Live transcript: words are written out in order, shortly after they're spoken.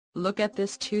Look at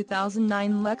this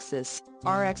 2009 Lexus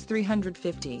RX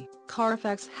 350.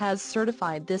 Carfax has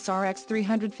certified this RX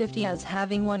 350 as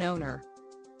having one owner.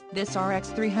 This RX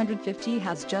 350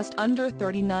 has just under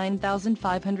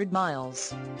 39,500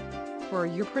 miles. For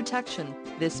your protection,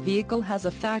 this vehicle has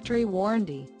a factory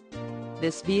warranty.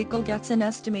 This vehicle gets an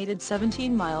estimated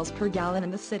 17 miles per gallon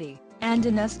in the city, and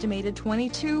an estimated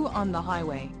 22 on the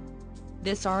highway.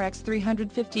 This RX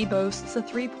 350 boasts a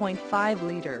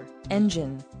 3.5-liter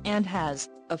engine, and has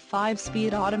a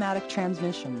 5-speed automatic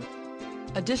transmission.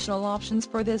 Additional options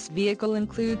for this vehicle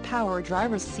include power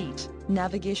driver's seat,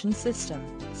 navigation system,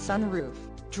 sunroof,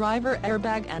 driver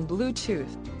airbag and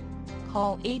Bluetooth.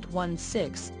 Call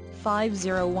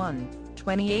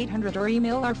 816-501-2800 or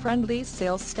email our friendly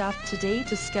sales staff today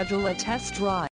to schedule a test drive.